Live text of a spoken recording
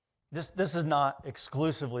This is not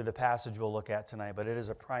exclusively the passage we'll look at tonight, but it is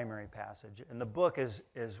a primary passage. And the book is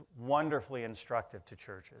wonderfully instructive to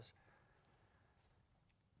churches.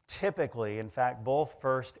 Typically, in fact, both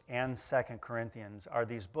 1st and 2nd Corinthians are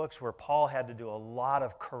these books where Paul had to do a lot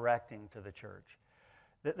of correcting to the church.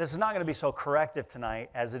 This is not going to be so corrective tonight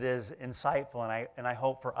as it is insightful and I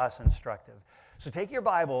hope for us instructive. So take your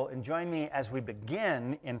Bible and join me as we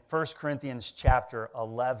begin in 1 Corinthians chapter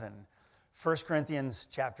 11. 1 Corinthians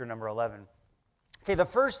chapter number 11. Okay, the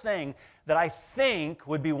first thing that I think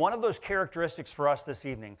would be one of those characteristics for us this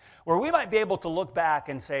evening, where we might be able to look back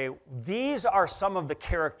and say, these are some of the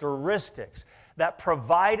characteristics that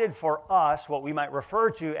provided for us what we might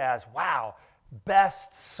refer to as, wow,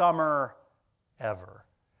 best summer ever.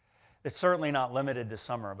 It's certainly not limited to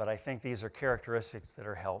summer, but I think these are characteristics that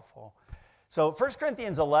are helpful. So 1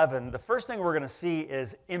 Corinthians 11, the first thing we're going to see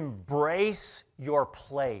is embrace your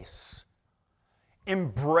place.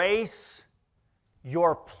 Embrace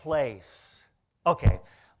your place. Okay,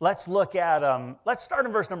 let's look at, let's start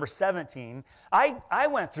in verse number 17. I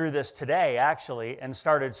went through this today, actually, and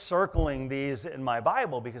started circling these in my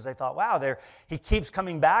Bible because I thought, wow, he keeps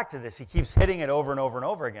coming back to this. He keeps hitting it over and over and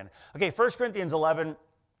over again. Okay, 1 Corinthians 11,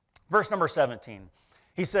 verse number 17.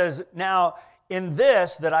 He says, now, in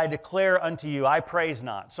this that I declare unto you, I praise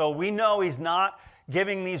not. So we know he's not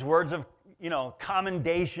giving these words of,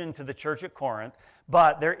 commendation to the church at Corinth,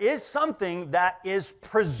 but there is something that is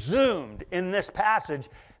presumed in this passage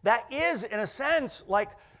that is, in a sense, like,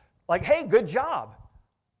 hey, good job.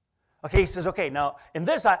 Okay, he says, okay, now, in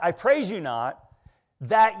this I praise you not,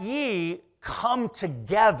 that ye come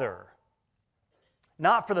together,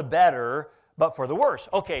 not for the better, but for the worse.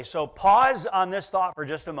 Okay, so pause on this thought for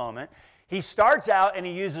just a moment. He starts out and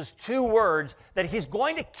he uses two words that he's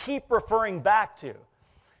going to keep referring back to.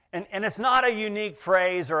 And it's not a unique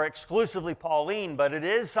phrase or exclusively Pauline, but it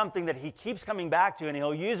is something that he keeps coming back to, and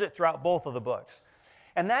he'll use it throughout both of the books.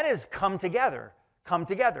 And that is come together, come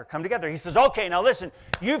together, come together. He says, okay, now listen,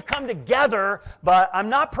 you've come together, but I'm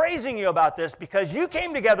not praising you about this because you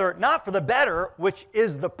came together not for the better, which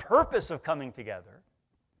is the purpose of coming together.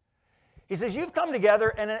 He says, you've come together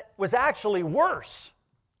and it was actually worse.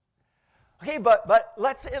 Okay, but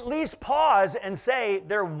let's at least pause and say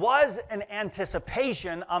there was an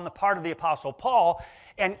anticipation on the part of the Apostle Paul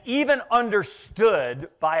and even understood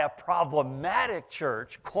by a problematic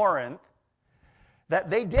church, Corinth, that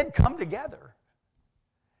they did come together.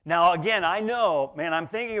 Now, again, I know, man, I'm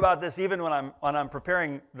thinking about this even when I'm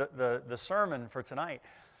preparing the sermon for tonight.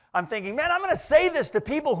 I'm thinking, man, I'm going to say this to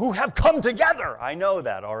people who have come together. I know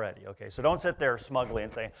that already, okay? So don't sit there smugly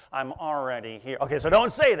and say, I'm already here. Okay, so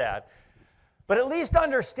don't say that. But at least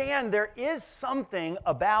understand there is something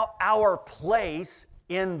about our place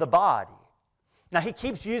in the body. Now, he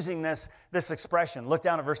keeps using this expression. Look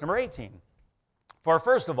down at verse number 18. For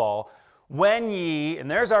first of all, when ye, and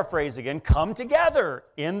there's our phrase again, come together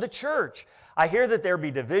in the church. I hear that there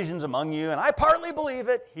be divisions among you, and I partly believe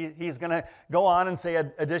it. He's going to go on and say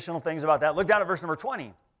additional things about that. Look down at verse number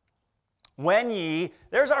 20. When ye,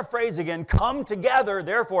 there's our phrase again, come together,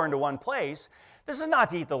 therefore, into one place. This is not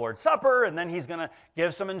to eat the Lord's Supper, and then he's going to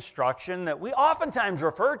give some instruction that we oftentimes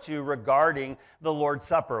refer to regarding the Lord's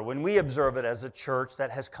Supper when we observe it as a church that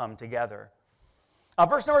has come together.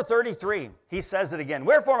 Verse number 33, he says it again.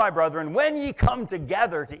 Wherefore, my brethren, when ye come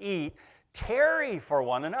together to eat, tarry for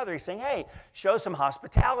one another. He's saying, hey, show some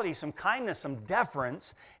hospitality, some kindness, some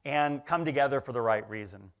deference, and come together for the right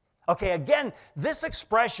reason. Okay, again, this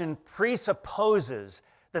expression presupposes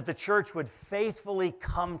that the church would faithfully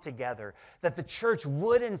come together, that the church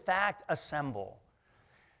would, in fact, assemble.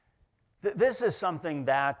 This is something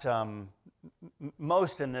that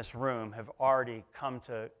most in this room have already come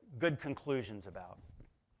to good conclusions about.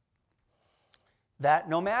 That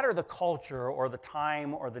no matter the culture or the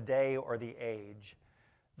time or the day or the age,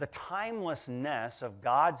 the timelessness of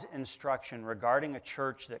God's instruction regarding a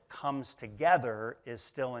church that comes together is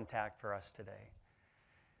still intact for us today.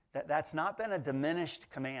 That's not been a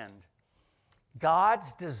diminished command.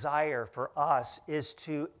 God's desire for us is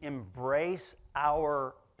to embrace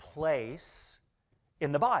our place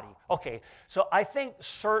in the body. Okay, so I think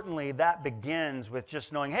certainly that begins with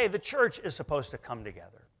just knowing, hey, the church is supposed to come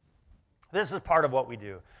together. This is part of what we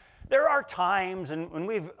do. There are times, and when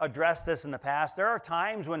we've addressed this in the past, there are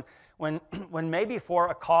times when maybe for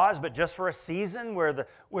a cause, but just for a season,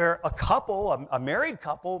 where a couple, a married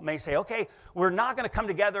couple, may say, okay, we're not going to come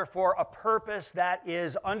together for a purpose that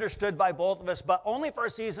is understood by both of us, but only for a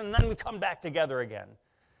season, and then we come back together again.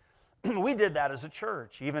 We did that as a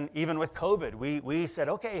church, even with COVID. We said,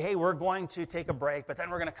 okay, hey, we're going to take a break, but then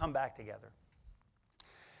we're going to come back together.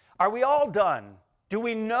 Are we all done Do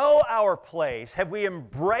we know our place? Have we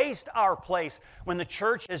embraced our place when the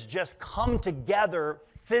church has just come together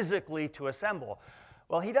physically to assemble?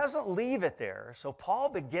 Well, he doesn't leave it there. So Paul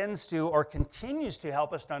begins to, or continues to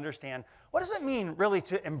help us to understand, what does it mean really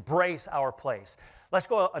to embrace our place? Let's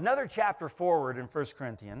go another chapter forward in 1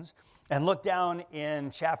 Corinthians and look down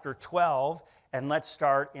in chapter 12, and let's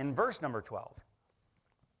start in verse number 12.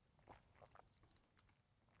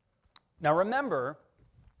 Now remember,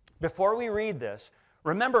 before we read this,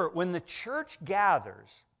 remember when the church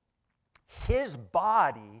gathers, his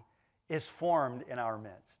body is formed in our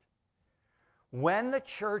midst. When the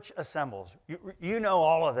church assembles, you know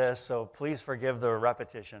all of this, so please forgive the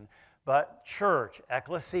repetition, but church,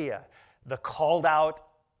 ecclesia, the called out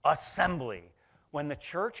assembly. When the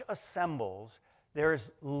church assembles,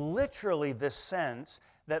 there's literally this sense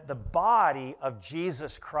that the body of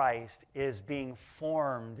Jesus Christ is being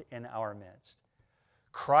formed in our midst.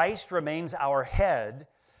 Christ remains our head,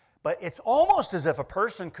 but it's almost as if a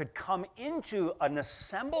person could come into an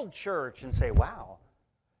assembled church and say, wow,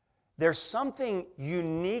 there's something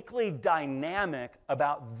uniquely dynamic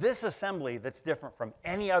about this assembly that's different from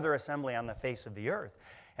any other assembly on the face of the earth.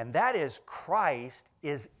 And that is Christ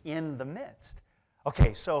is in the midst.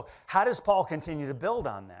 Okay, so how does Paul continue to build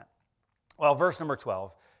on that? Well, verse number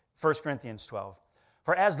 12, 1 Corinthians 12.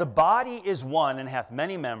 For as the body is one and hath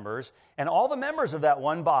many members, and all the members of that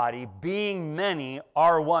one body, being many,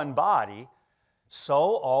 are one body,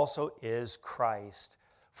 so also is Christ.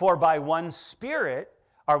 For by one Spirit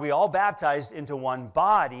are we all baptized into one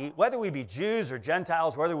body, whether we be Jews or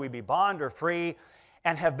Gentiles, whether we be bond or free,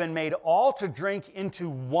 and have been made all to drink into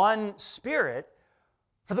one Spirit.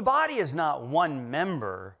 For the body is not one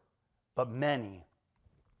member, but many.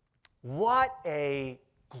 What a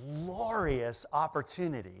glorious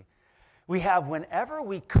opportunity we have whenever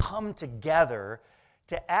we come together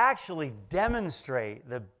to actually demonstrate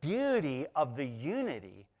the beauty of the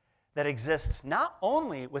unity that exists not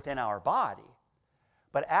only within our body,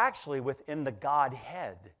 but actually within the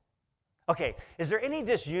Godhead. Okay, is there any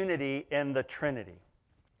disunity in the Trinity?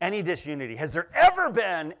 Any disunity? Has there ever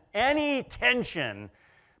been any tension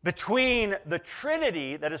between the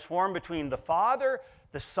Trinity that is formed between the Father,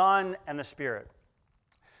 the Son, and the Spirit?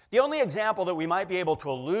 The only example that we might be able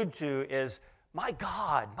to allude to is, my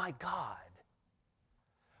God,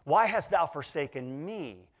 why hast thou forsaken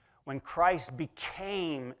me, when Christ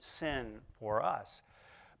became sin for us?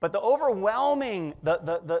 But the overwhelming,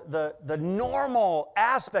 the normal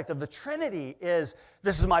aspect of the Trinity is,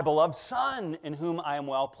 this is my beloved Son in whom I am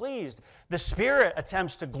well pleased. The Spirit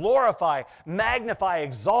attempts to glorify, magnify,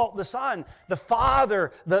 exalt the Son. The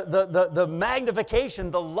Father, the magnification,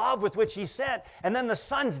 the love with which He sent. And then the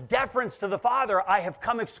Son's deference to the Father, I have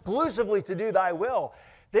come exclusively to do thy will.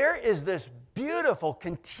 There is this beautiful,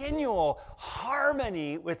 continual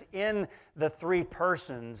harmony within the three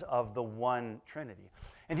persons of the one Trinity.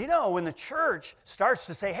 And you know, when the church starts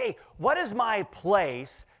to say, hey, what is my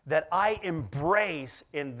place that I embrace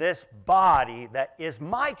in this body that is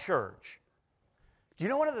my church? Do you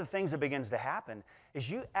know one of the things that begins to happen is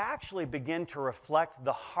you actually begin to reflect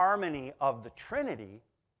the harmony of the Trinity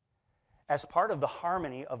as part of the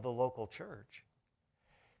harmony of the local church.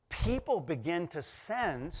 People begin to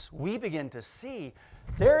sense, we begin to see,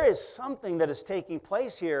 there is something that is taking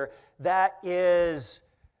place here that is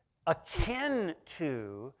akin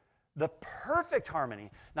to the perfect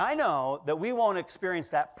harmony. Now, I know that we won't experience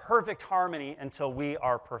that perfect harmony until we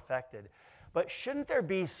are perfected. But shouldn't there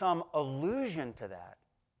be some allusion to that?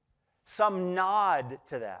 Some nod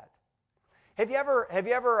to that? Have you ever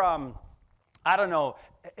I don't know,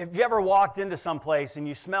 have you ever walked into some place and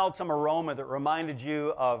you smelled some aroma that reminded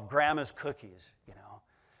you of Grandma's cookies, you know?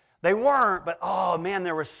 They weren't, but oh man,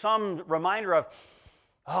 there was some reminder of,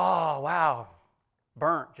 oh wow,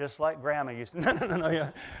 burnt, just like Grandma used to. No,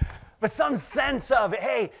 yeah. But some sense of,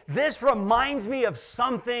 hey, this reminds me of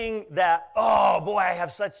something that, oh boy, I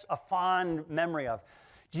have such a fond memory of.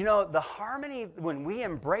 Do you know, the harmony, when we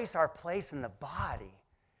embrace our place in the body,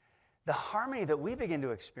 the harmony that we begin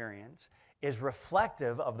to experience is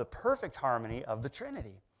reflective of the perfect harmony of the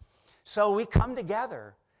Trinity. So we come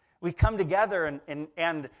together. We come together,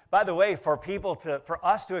 and by the way, for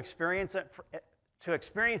us to experience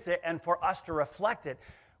it, and for us to reflect it,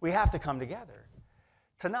 we have to come together.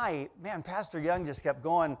 Tonight, man, Pastor Young just kept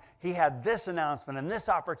going. He had this announcement and this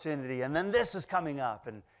opportunity, and then this is coming up.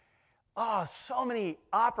 And so many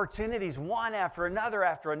opportunities, one after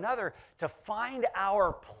another, to find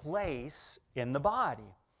our place in the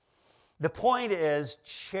body. The point is,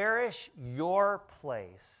 cherish your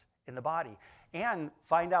place in the body and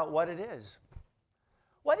find out what it is.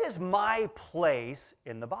 What is my place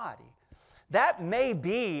in the body? that may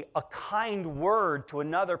be a kind word to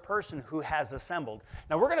another person who has assembled.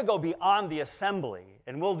 Now, we're going to go beyond the assembly,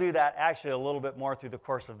 and we'll do that actually a little bit more through the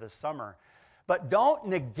course of this summer. But don't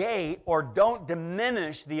negate or don't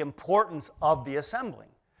diminish the importance of the assembling.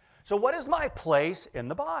 So what is my place in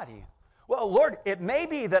the body? Well, Lord, it may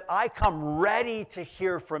be that I come ready to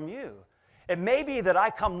hear from you. It may be that I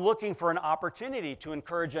come looking for an opportunity to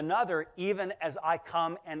encourage another even as I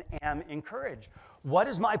come and am encouraged. What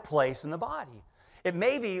is my place in the body? It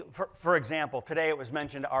may be, for example, today it was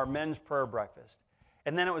mentioned our men's prayer breakfast.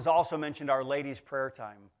 And then it was also mentioned our ladies' prayer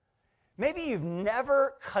time. Maybe you've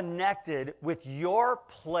never connected with your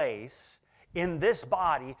place in this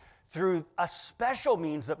body through a special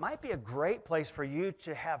means that might be a great place for you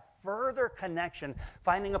to have further connection,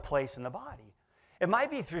 finding a place in the body. It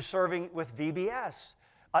might be through serving with VBS.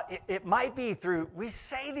 It might be through, we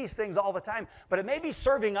say these things all the time, but it may be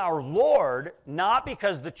serving our Lord, not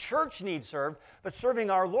because the church needs served, but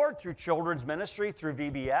serving our Lord through children's ministry, through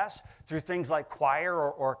VBS, through things like choir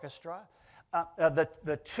or orchestra.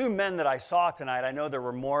 The two men that I saw tonight, I know there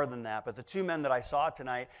were more than that, but the two men that I saw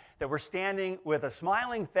tonight that were standing with a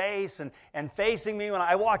smiling face and facing me when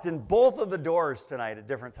I walked in both of the doors tonight at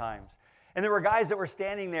different times. And there were guys that were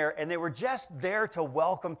standing there, and they were just there to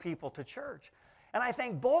welcome people to church. And I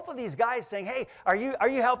think both of these guys saying, hey, are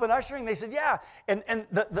you helping ushering? They said, yeah. And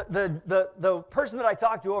the person that I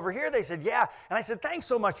talked to over here, they said, yeah. And I said, thanks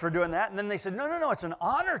so much for doing that. And then they said, no, it's an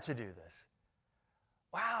honor to do this.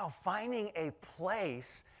 Wow, finding a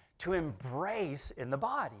place to embrace in the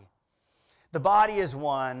body. The body is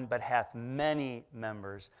one, but hath many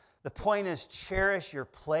members. The point is, cherish your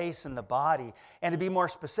place in the body. And to be more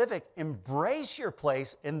specific, embrace your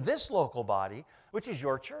place in this local body, which is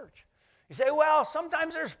your church. You say, well,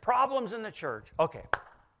 sometimes there's problems in the church. Okay,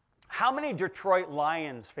 how many Detroit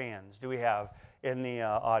Lions fans do we have in the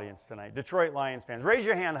audience tonight? Detroit Lions fans. Raise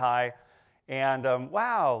your hand high. And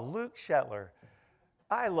wow, Luke Shetler.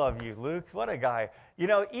 I love you, Luke. What a guy. You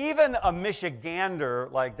know, even a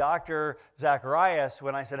Michigander like Dr. Zacharias,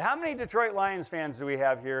 when I said, how many Detroit Lions fans do we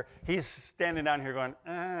have here? He's standing down here going,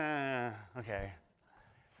 okay.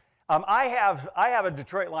 I have a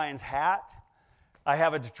Detroit Lions hat. I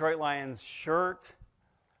have a Detroit Lions shirt.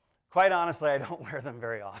 Quite honestly, I don't wear them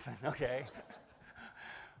very often, okay?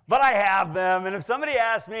 But I have them, and if somebody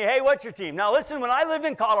asks me, hey, what's your team? Now listen, when I lived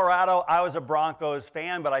in Colorado, I was a Broncos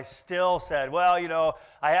fan, but I still said, well, you know,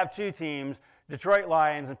 I have two teams, Detroit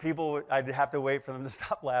Lions, and people, I'd have to wait for them to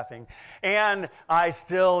stop laughing. And I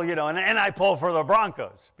still, you know, and I pull for the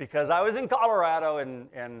Broncos because I was in Colorado,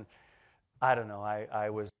 and I don't know, I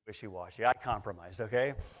was wishy-washy. I compromised,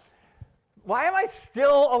 okay? Why am I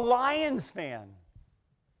still a Lions fan?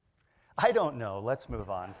 I don't know. Let's move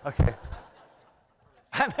on. Okay.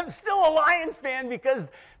 I'm still a Lions fan because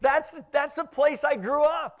that's the place I grew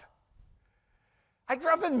up. I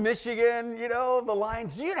grew up in Michigan, you know, the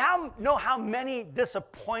Lions. Do you know how many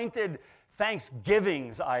disappointed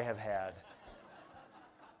Thanksgivings I have had?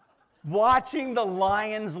 Watching the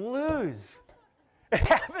Lions lose. It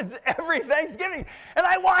happens every Thanksgiving, and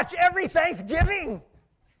I watch every Thanksgiving.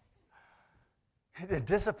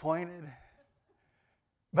 Disappointed.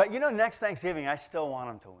 But you know, next Thanksgiving, I still want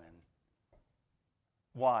them to win.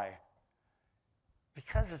 Why?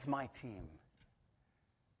 Because it's my team.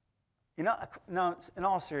 You know, no, in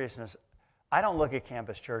all seriousness, I don't look at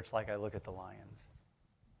Campus Church like I look at the Lions.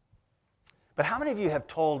 But how many of you have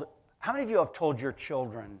told your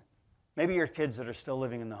children, maybe your kids that are still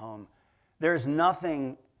living in the home, there's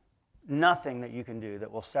nothing that you can do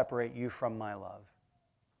that will separate you from my love?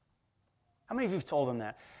 How many of you have told them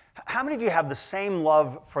that? How many of you have the same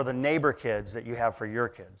love for the neighbor kids that you have for your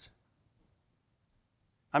kids?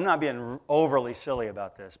 I'm not being overly silly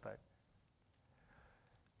about this, but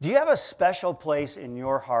do you have a special place in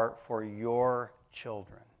your heart for your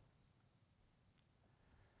children?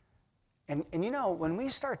 And you know, when we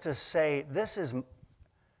start to say, this is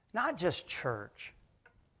not just church,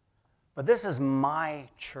 but this is my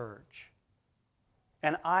church,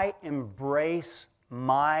 and I embrace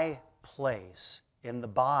my place in the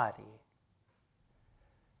body,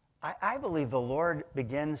 I believe the Lord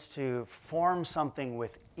begins to form something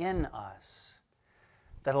within us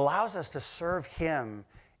that allows us to serve Him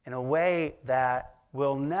in a way that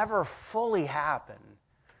will never fully happen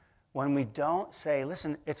when we don't say,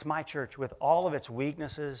 listen, it's my church with all of its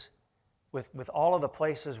weaknesses, with all of the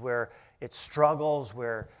places where it struggles,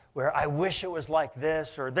 where I wish it was like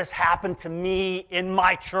this, or this happened to me in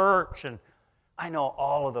my church, and I know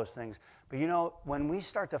all of those things. But you know, when we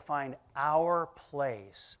start to find our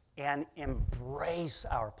place and embrace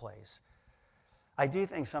our place, I do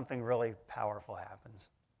think something really powerful happens.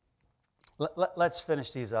 Let's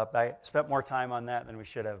finish these up. I spent more time on that than we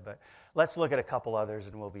should have, but let's look at a couple others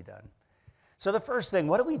and we'll be done. So the first thing,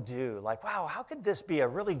 what do we do? Like, wow, how could this be a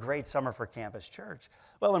really great summer for Campus Church?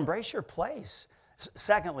 Well, embrace your place.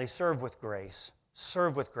 Secondly, serve with grace.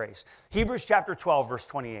 Serve with grace. Hebrews chapter 12, verse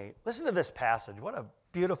 28. Listen to this passage. What a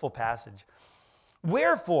beautiful passage.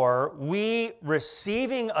 Wherefore, we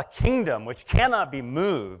receiving a kingdom which cannot be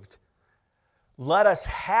moved, let us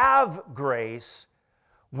have grace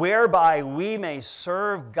whereby we may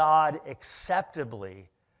serve God acceptably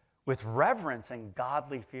with reverence and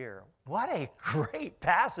godly fear. What a great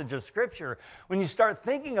passage of Scripture when you start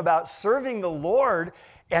thinking about serving the Lord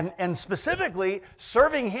and specifically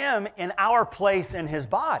serving Him in our place in His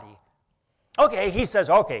body. Okay, he says,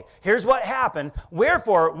 okay, here's what happened.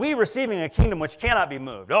 Wherefore, we receiving a kingdom which cannot be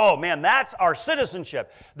moved. Oh, man, that's our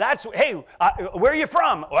citizenship. Hey, where are you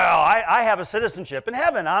from? Well, I have a citizenship in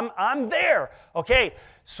heaven. I'm there. Okay,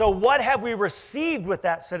 so what have we received with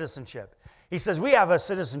that citizenship? He says, we have a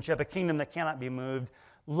citizenship, a kingdom that cannot be moved.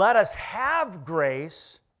 Let us have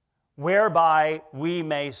grace whereby we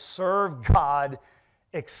may serve God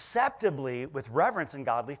acceptably with reverence and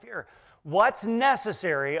godly fear. What's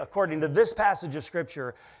necessary, according to this passage of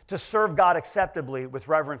Scripture, to serve God acceptably with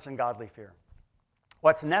reverence and godly fear?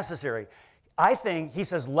 What's necessary? I think he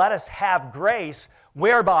says, let us have grace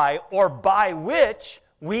whereby or by which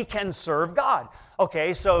we can serve God.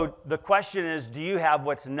 Okay, so the question is, do you have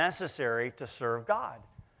what's necessary to serve God?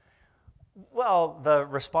 Well, the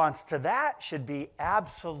response to that should be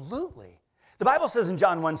absolutely. The Bible says in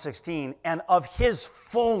John 1:16, and of His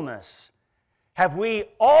fullness have we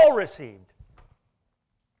all received.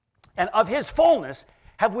 And of His fullness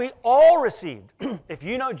have we all received. If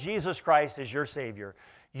you know Jesus Christ as your Savior,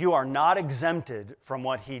 you are not exempted from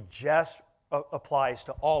what He just applies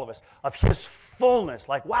to all of us. Of His fullness.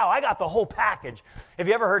 Like, wow, I got the whole package. Have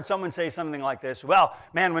you ever heard someone say something like this? Well,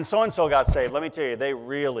 man, when so-and-so got saved, let me tell you, they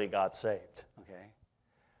really got saved. Okay?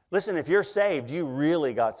 Listen, if you're saved, you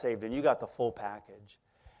really got saved and you got the full package.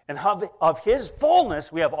 And of His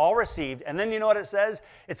fullness we have all received. And then you know what it says?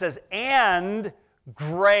 It says, and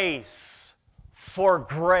grace for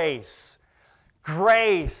grace.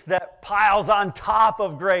 Grace that piles on top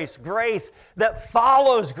of grace. Grace that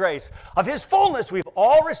follows grace. Of His fullness we've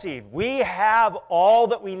all received. We have all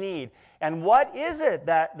that we need. And what is it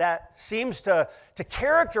that seems to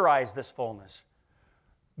characterize this fullness?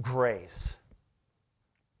 Grace.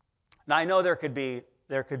 Now I know there could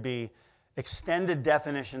be extended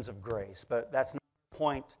definitions of grace, but that's not the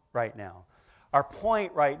point right now. Our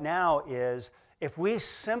point right now is if we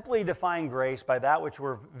simply define grace by that which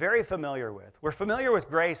we're very familiar with, we're familiar with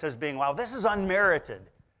grace as being, wow, this is unmerited.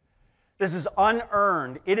 This is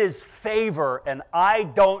unearned. It is favor, and I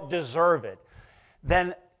don't deserve it.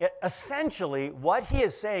 Then essentially what he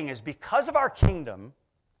is saying is because of our kingdom,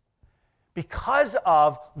 because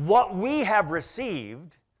of what we have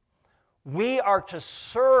received, we are to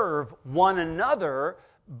serve one another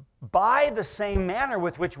by the same manner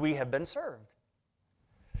with which we have been served.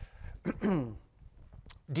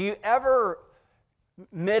 Do you ever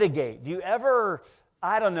mitigate? Do you ever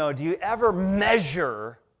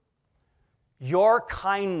measure your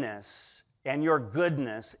kindness and your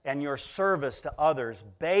goodness and your service to others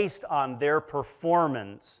based on their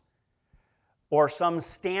performance or some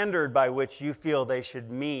standard by which you feel they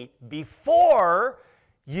should meet before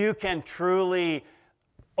you can truly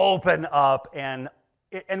open up and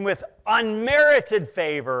with unmerited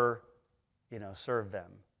favor, serve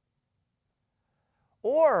them?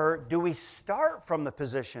 Or do we start from the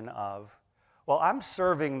position of, well, I'm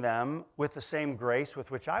serving them with the same grace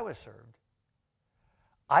with which I was served.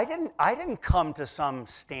 I didn't come to some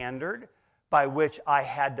standard by which I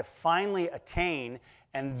had to finally attain,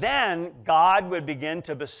 and then God would begin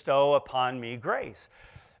to bestow upon me grace.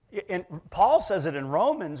 And Paul says it in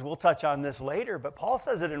Romans, we'll touch on this later, but Paul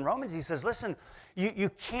says it in Romans. He says, listen, you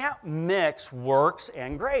can't mix works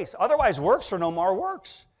and grace. Otherwise, works are no more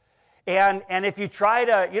works. And if you try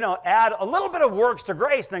to, add a little bit of works to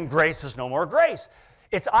grace, then grace is no more grace.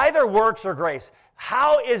 It's either works or grace.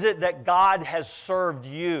 How is it that God has served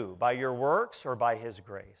you? By your works or by His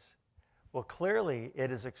grace? Well, clearly,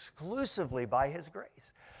 it is exclusively by His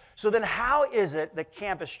grace. So then how is it that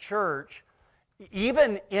Campus Church,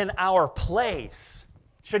 even in our place,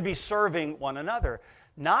 should be serving one another?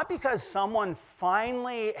 Not because someone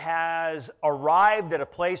finally has arrived at a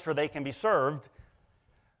place where they can be served,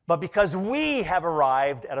 but because we have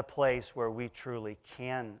arrived at a place where we truly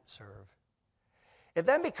can serve. It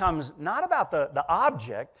then becomes not about the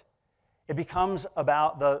object, it becomes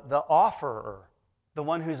about the offerer, the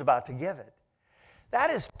one who's about to give it. That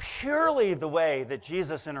is purely the way that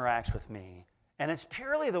Jesus interacts with me. And it's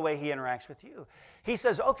purely the way he interacts with you. He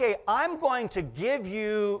says, okay, I'm going to give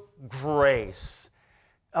you grace.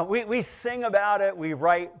 We sing about it. We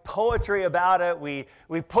write poetry about it. We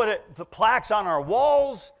put the plaques on our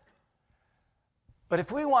walls. But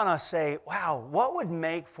if we want to say, wow, what would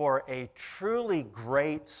make for a truly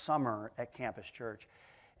great summer at Campus Church?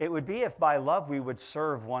 It would be if by love we would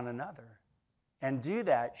serve one another and do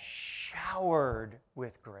that showered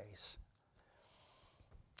with grace.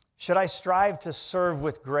 Should I strive to serve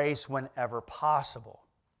with grace whenever possible?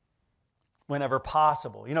 Whenever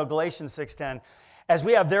possible. You know, Galatians 6:10, as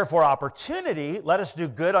we have therefore opportunity, let us do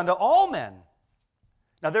good unto all men.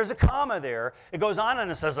 Now there's a comma there. It goes on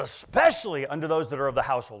and it says, especially unto those that are of the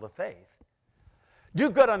household of faith.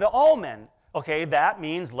 Do good unto all men. Okay, that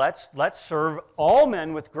means let's serve all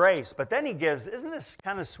men with grace. But then he gives, isn't this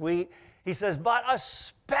kind of sweet? He says, but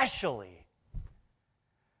especially.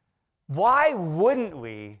 Why wouldn't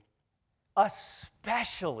we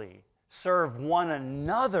especially serve one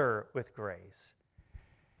another with grace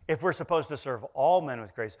if we're supposed to serve all men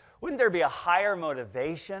with grace? Wouldn't there be a higher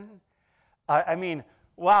motivation? I mean,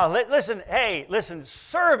 wow, listen,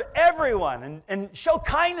 serve everyone and show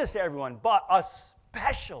kindness to everyone, but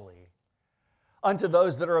especially unto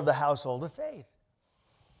those that are of the household of faith.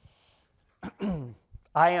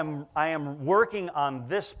 I am working on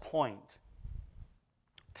this point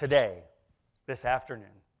today, this afternoon.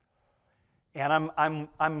 And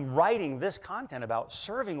I'm writing this content about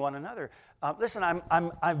serving one another. Listen,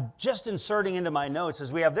 I'm just inserting into my notes,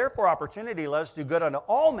 as we have therefore opportunity, let us do good unto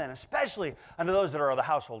all men, especially unto those that are of the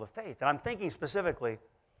household of faith. And I'm thinking specifically,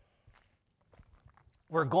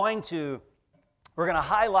 we're going to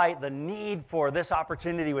highlight the need for this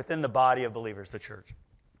opportunity within the body of believers, the church.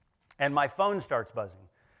 And my phone starts buzzing.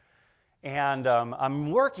 And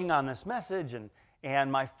I'm working on this message,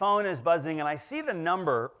 and my phone is buzzing, and I see the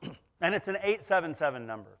number. And it's an 877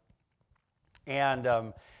 number.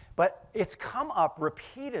 And but it's come up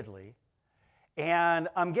repeatedly. And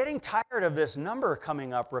I'm getting tired of this number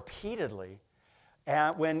coming up repeatedly.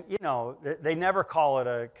 And when, they never call it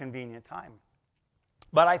a convenient time.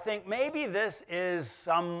 But I think maybe this is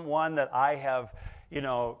someone that I have,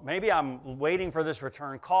 maybe I'm waiting for this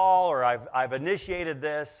return call, or I've initiated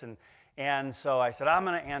this. And so I said, I'm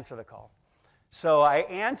going to answer the call. So I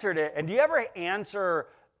answered it. And do you ever answer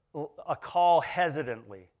a call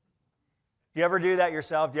hesitantly? Do you ever do that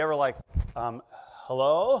yourself? Do you ever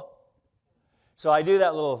hello? So I do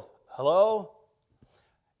that little hello,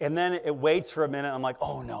 and then it waits for a minute. I'm like,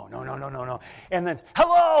 oh, no. And then,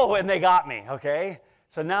 hello, and they got me, okay?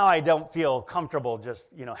 So now I don't feel comfortable just,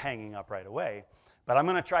 hanging up right away. But I'm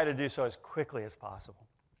going to try to do so as quickly as possible.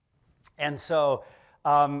 And so,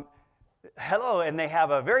 hello, and they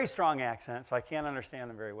have a very strong accent, so I can't understand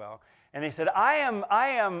them very well. And they said, I am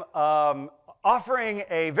offering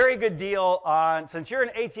a very good deal on, since you're an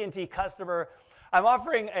AT&T customer, I'm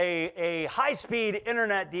offering a high-speed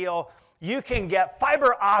internet deal. You can get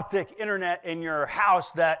fiber optic internet in your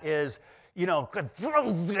house that is, could throw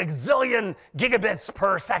a zillion gigabits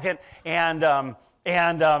per second. And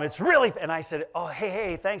it's really, and I said, oh,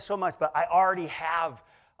 hey, thanks so much, but I already have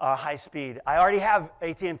high speed. I already have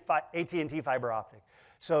AT&T fiber optic.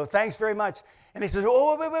 So thanks very much. And he says,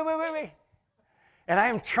 oh, wait. And I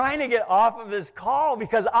am trying to get off of this call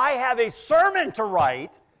because I have a sermon to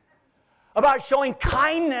write about showing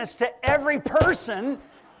kindness to every person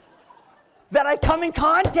that I come in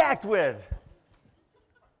contact with.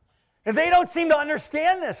 And they don't seem to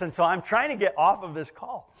understand this. And so I'm trying to get off of this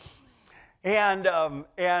call. And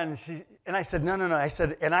I said, no. I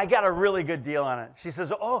said, and I got a really good deal on it. She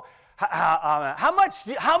says, oh, how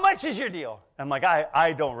much is your deal? I'm like,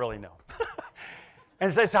 I don't really know.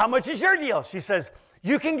 And says, how much is your deal? She says,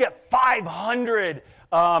 you can get 500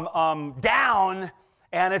 down,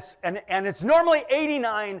 and it's normally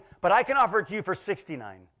 89, but I can offer it to you for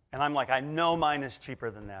 69. And I'm like, I know mine is cheaper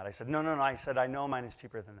than that. I said, no. I said, I know mine is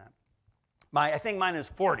cheaper than that. I think mine is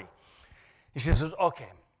 40. And she says, okay.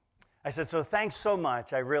 I said, so thanks so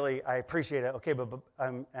much. I appreciate it. Okay, but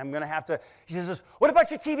I'm going to have to. She says, what about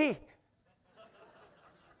your TV?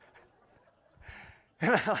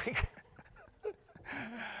 And I'm like,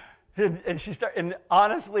 and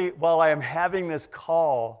honestly, while I am having this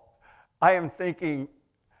call, I am thinking,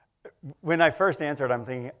 when I first answered, I'm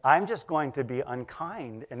thinking, I'm just going to be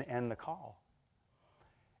unkind and end the call.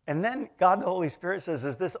 And then God the Holy Spirit says,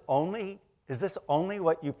 is this only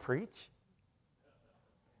what you preach?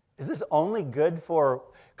 Is this only good for,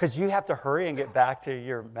 because you have to hurry and get back to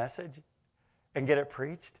your message and get it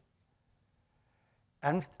preached?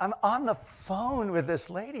 I'm on the phone with this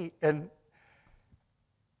lady, and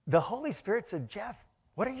the Holy Spirit said, Jeff,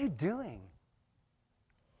 what are you doing?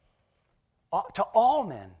 To all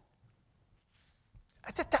men.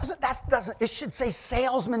 It should say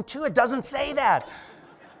salesman too. It doesn't say that.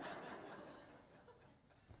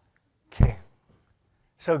 Okay.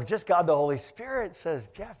 So just God the Holy Spirit says,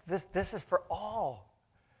 Jeff, this is for all.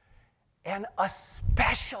 And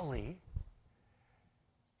especially,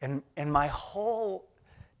 and my whole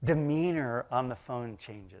demeanor on the phone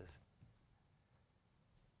changes.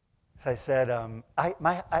 So I said,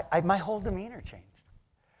 my whole demeanor changed.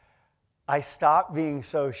 I stopped being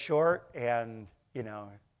so short and,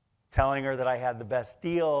 telling her that I had the best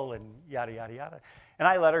deal and yada, yada, yada. And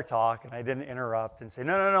I let her talk, and I didn't interrupt and say,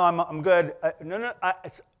 no, I'm good. I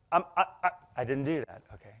didn't do that,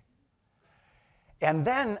 okay? And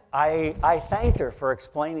then I thanked her for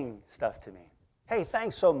explaining stuff to me. Hey,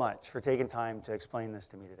 thanks so much for taking time to explain this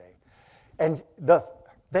to me today. And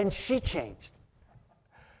then she changed.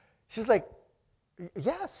 She's like,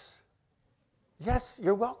 yes,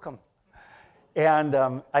 you're welcome. And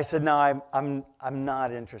I said, no, I'm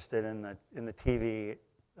not interested in the TV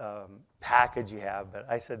package you have. But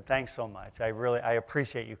I said, thanks so much. I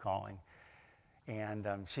appreciate you calling. And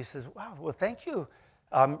she says, wow, well, thank you.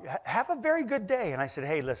 Have a very good day. And I said,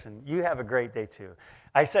 hey, listen, you have a great day too.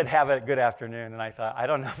 I said, have a good afternoon. And I thought, I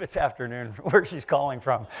don't know if it's afternoon where she's calling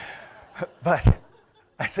from. But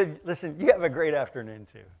I said, listen, you have a great afternoon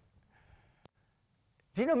too.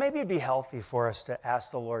 Do you know, maybe it'd be healthy for us to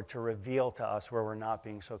ask the Lord to reveal to us where we're not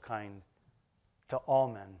being so kind to all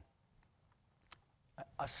men,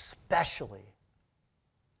 especially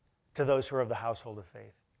to those who are of the household of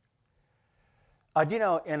faith. Do you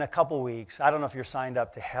know, in a couple weeks, I don't know if you're signed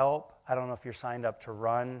up to help, I don't know if you're signed up to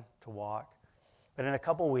run, to walk, but in a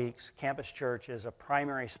couple weeks, Campus Church is a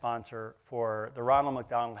primary sponsor for the Ronald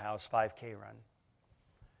McDonald House 5K run.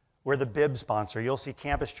 We're the bib sponsor. You'll see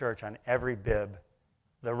Campus Church on every bib.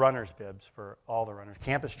 The runner's bibs for all the runners.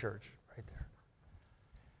 Campus Church, right there.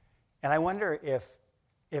 And I wonder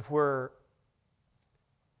if we're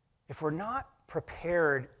not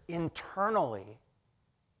prepared internally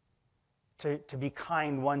to be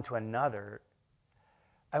kind one to another,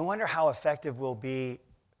 I wonder how effective we'll be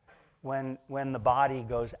when the body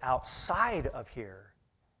goes outside of here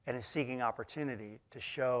and is seeking opportunity to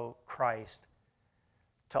show Christ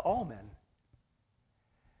to all men.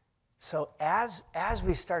 So as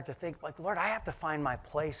we start to think, like, Lord, I have to find my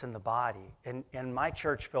place in the body, in my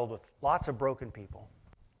church filled with lots of broken people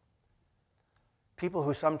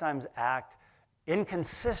who sometimes act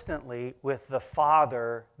inconsistently with the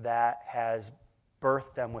Father that has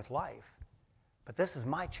birthed them with life. But this is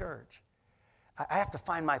my church. I have to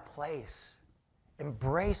find my place,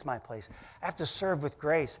 embrace my place. I have to serve with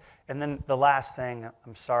grace. And then the last thing,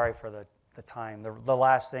 I'm sorry for the time. The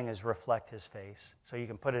last thing is reflect his face. So you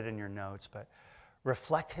can put it in your notes, but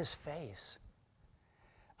reflect his face.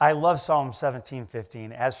 I love Psalm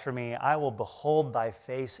 17:15. As for me, I will behold thy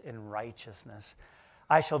face in righteousness.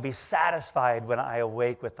 I shall be satisfied when I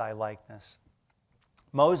awake with thy likeness.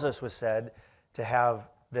 Moses was said to have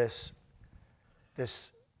this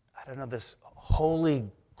holy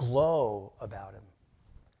glow about him.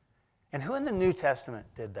 And who in the New Testament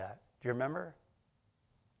did that? Do you remember?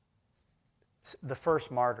 The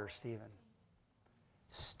first martyr, Stephen.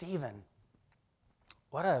 Stephen.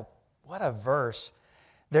 What a verse.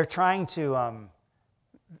 They're trying to,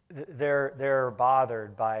 they're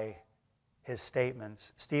bothered by his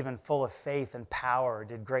statements. Stephen, full of faith and power,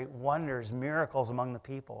 did great wonders, miracles among the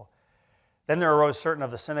people. Then there arose certain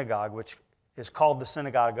of the synagogue, which is called the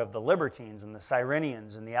synagogue of the Libertines and the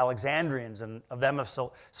Cyrenians and the Alexandrians and of them of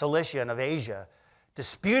Cilicia and of Asia,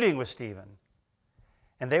 disputing with Stephen.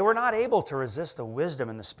 And they were not able to resist the wisdom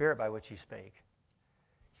and the spirit by which he spake.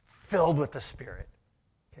 Filled with the Spirit.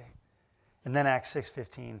 Okay. And then Acts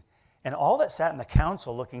 6:15. And all that sat in the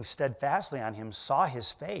council, looking steadfastly on him, saw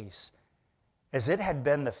his face, as it had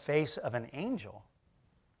been the face of an angel.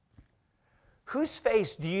 Whose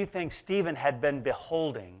face do you think Stephen had been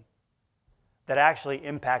beholding that actually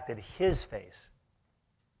impacted his face?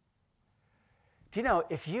 Do you know,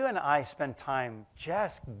 if you and I spend time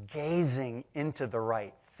just gazing into the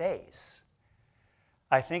right face,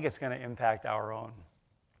 I think it's going to impact our own.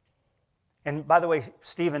 And by the way,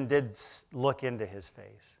 Stephen did look into his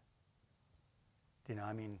face. Do you know,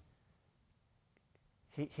 I mean,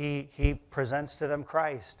 he presents to them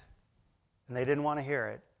Christ, and they didn't want to hear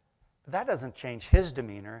it. But that doesn't change his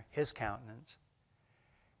demeanor, his countenance.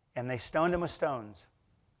 And they stoned him with stones,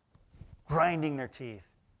 grinding their teeth.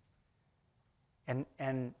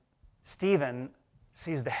 And Stephen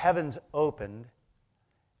sees the heavens opened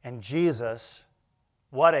and Jesus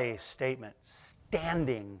What a statement.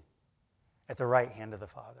 Standing at the right hand of the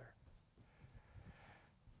Father.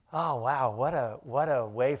 Oh, wow, what a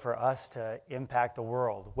way for us to impact the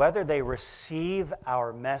world. Whether they receive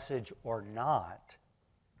our message or not,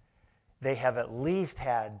 they have at least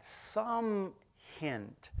had some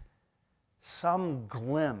hint, some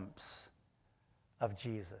glimpse of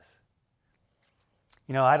Jesus.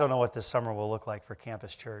 You know, I don't know what this summer will look like for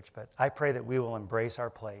Campus Church, but I pray that we will embrace our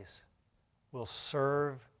place, we'll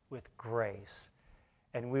serve with grace,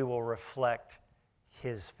 and we will reflect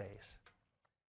His face.